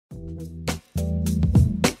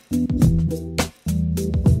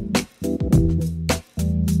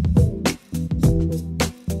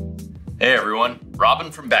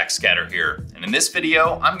Colin from Backscatter here, and in this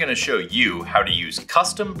video, I'm gonna show you how to use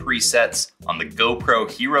custom presets on the GoPro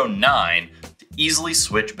Hero 9 to easily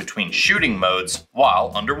switch between shooting modes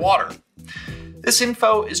while underwater. This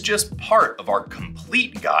info is just part of our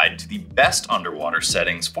complete guide to the best underwater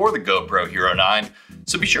settings for the GoPro Hero 9,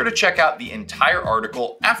 so be sure to check out the entire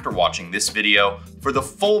article after watching this video for the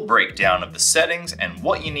full breakdown of the settings and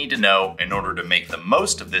what you need to know in order to make the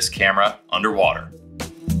most of this camera underwater.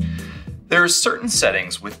 There are certain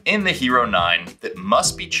settings within the Hero 9 that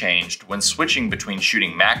must be changed when switching between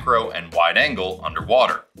shooting macro and wide angle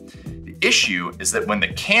underwater. The issue is that when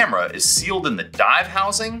the camera is sealed in the dive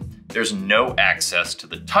housing, there's no access to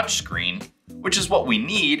the touchscreen, which is what we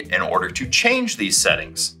need in order to change these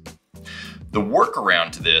settings. The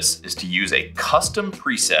workaround to this is to use a custom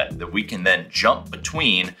preset that we can then jump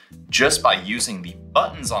between just by using the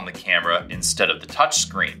buttons on the camera instead of the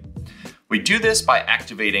touchscreen. We do this by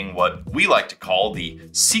activating what we like to call the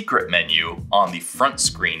secret menu on the front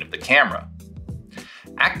screen of the camera.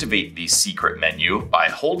 Activate the secret menu by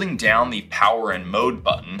holding down the power and mode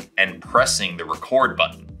button and pressing the record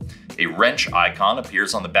button. A wrench icon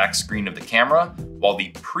appears on the back screen of the camera while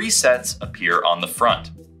the presets appear on the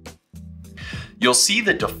front. You'll see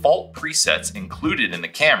the default presets included in the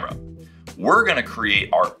camera. We're gonna create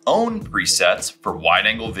our own presets for wide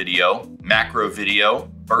angle video, macro video,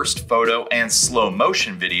 burst photo, and slow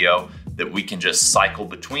motion video that we can just cycle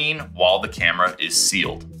between while the camera is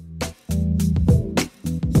sealed.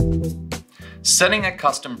 Setting a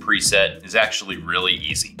custom preset is actually really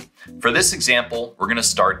easy. For this example, we're gonna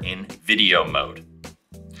start in video mode.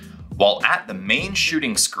 While at the main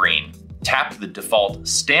shooting screen, tap the default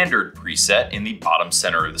standard preset in the bottom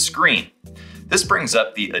center of the screen. This brings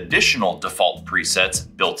up the additional default presets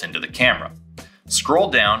built into the camera. Scroll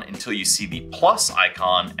down until you see the plus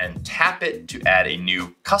icon and tap it to add a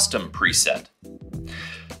new custom preset.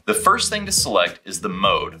 The first thing to select is the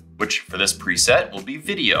mode, which for this preset will be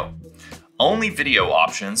video. Only video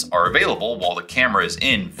options are available while the camera is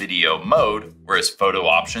in video mode, whereas photo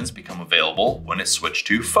options become available when it's switched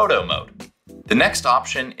to photo mode. The next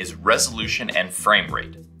option is resolution and frame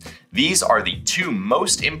rate. These are the two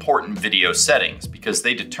most important video settings because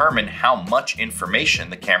they determine how much information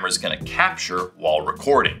the camera is going to capture while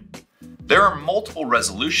recording. There are multiple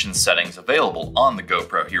resolution settings available on the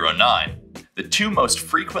GoPro Hero 9. The two most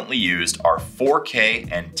frequently used are 4K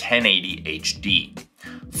and 1080 HD.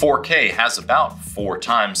 4K has about 4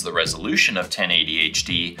 times the resolution of 1080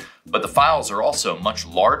 HD, but the files are also much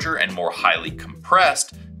larger and more highly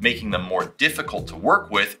compressed, making them more difficult to work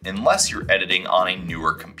with unless you're editing on a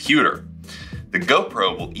newer computer. The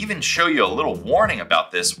GoPro will even show you a little warning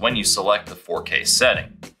about this when you select the 4K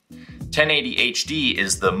setting. 1080 HD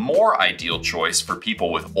is the more ideal choice for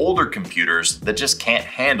people with older computers that just can't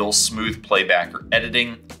handle smooth playback or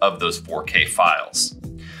editing of those 4K files.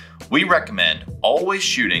 We recommend always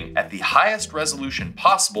shooting at the highest resolution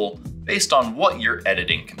possible based on what your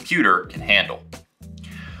editing computer can handle.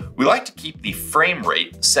 We like to keep the frame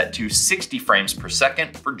rate set to 60 frames per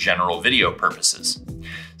second for general video purposes.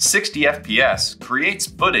 60 FPS creates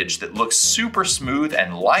footage that looks super smooth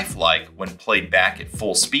and lifelike when played back at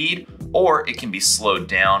full speed, or it can be slowed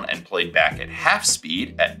down and played back at half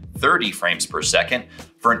speed at 30 frames per second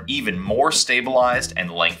for an even more stabilized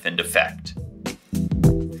and lengthened effect.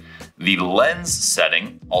 The lens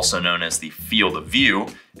setting, also known as the field of view,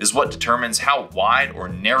 is what determines how wide or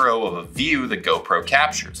narrow of a view the GoPro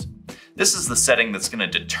captures. This is the setting that's going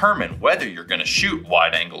to determine whether you're going to shoot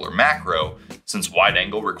wide angle or macro, since wide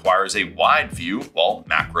angle requires a wide view while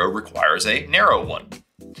macro requires a narrow one.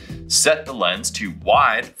 Set the lens to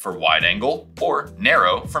wide for wide angle or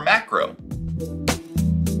narrow for macro.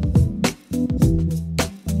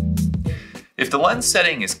 If the lens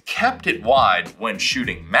setting is kept at wide when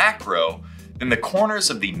shooting macro, then the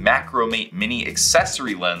corners of the MacroMate Mini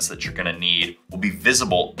accessory lens that you're gonna need will be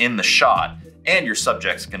visible in the shot, and your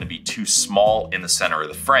subject's gonna be too small in the center of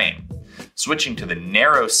the frame. Switching to the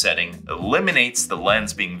narrow setting eliminates the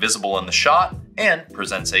lens being visible in the shot and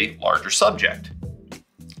presents a larger subject.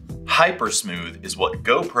 Hypersmooth is what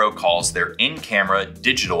GoPro calls their in-camera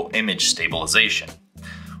digital image stabilization.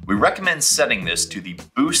 We recommend setting this to the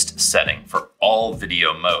boost setting for all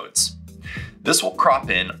video modes. This will crop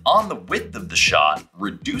in on the width of the shot,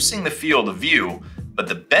 reducing the field of view, but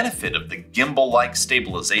the benefit of the gimbal-like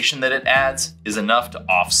stabilization that it adds is enough to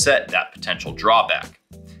offset that potential drawback.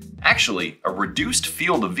 Actually, a reduced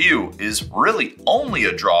field of view is really only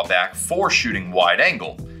a drawback for shooting wide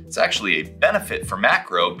angle. It's actually a benefit for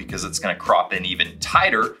macro because it's going to crop in even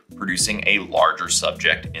tighter, producing a larger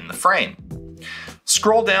subject in the frame.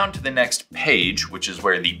 Scroll down to the next page, which is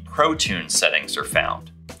where the ProTune settings are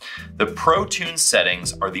found. The ProTune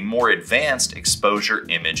settings are the more advanced exposure,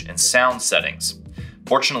 image, and sound settings.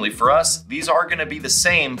 Fortunately for us, these are going to be the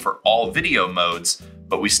same for all video modes,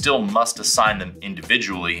 but we still must assign them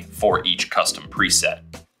individually for each custom preset.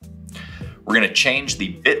 We're going to change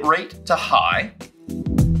the bitrate to high.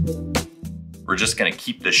 We're just going to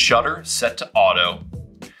keep the shutter set to auto.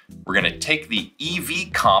 We're going to take the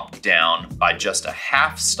EV comp down by just a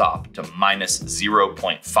half stop to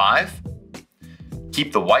 -0.5.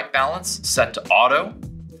 Keep the white balance set to auto.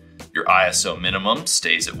 Your ISO minimum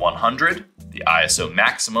stays at 100. The ISO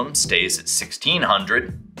maximum stays at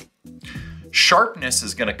 1600. Sharpness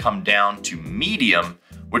is going to come down to medium,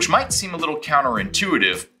 which might seem a little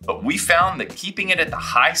counterintuitive, but we found that keeping it at the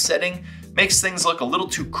high setting makes things look a little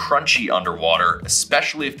too crunchy underwater,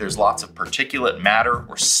 especially if there's lots of particulate matter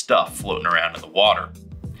or stuff floating around in the water.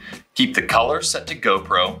 Keep the color set to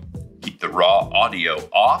GoPro, keep the raw audio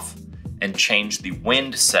off, and change the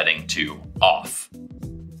wind setting to off.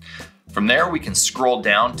 From there, we can scroll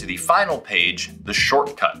down to the final page, the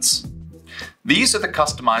shortcuts. These are the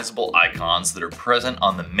customizable icons that are present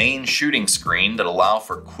on the main shooting screen that allow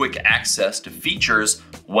for quick access to features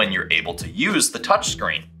when you're able to use the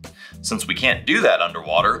touchscreen. Since we can't do that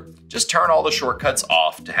underwater, just turn all the shortcuts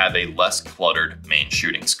off to have a less cluttered main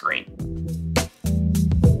shooting screen.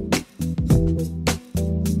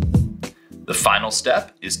 The final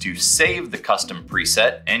step is to save the custom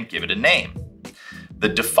preset and give it a name. The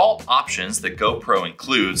default options that GoPro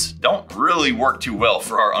includes don't really work too well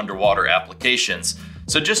for our underwater applications,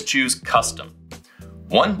 so just choose custom.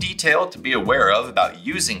 One detail to be aware of about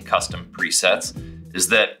using custom presets is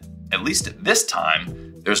that, at least at this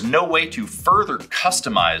time, there's no way to further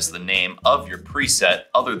customize the name of your preset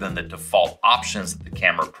other than the default options that the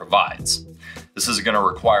camera provides. This is going to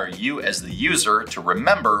require you as the user to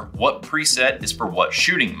remember what preset is for what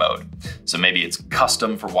shooting mode. So maybe it's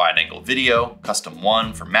custom for wide angle video, custom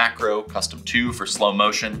 1 for macro, custom 2 for slow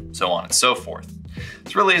motion, so on and so forth.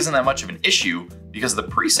 This really isn't that much of an issue because the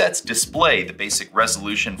presets display the basic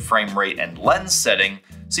resolution, frame rate, and lens setting,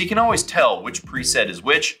 so you can always tell which preset is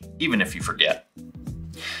which, even if you forget.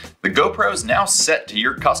 The GoPro is now set to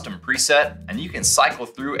your custom preset, and you can cycle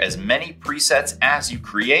through as many presets as you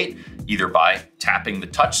create, either by tapping the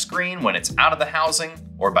touchscreen when it's out of the housing,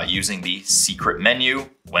 or by using the secret menu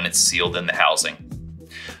when it's sealed in the housing.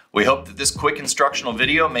 We hope that this quick instructional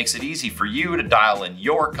video makes it easy for you to dial in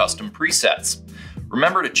your custom presets.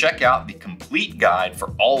 Remember to check out the complete guide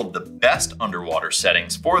for all of the best underwater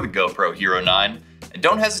settings for the GoPro Hero 9, and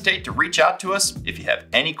don't hesitate to reach out to us if you have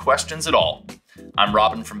any questions at all. I'm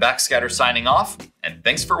Robin from Backscatter signing off, and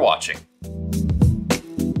thanks for watching.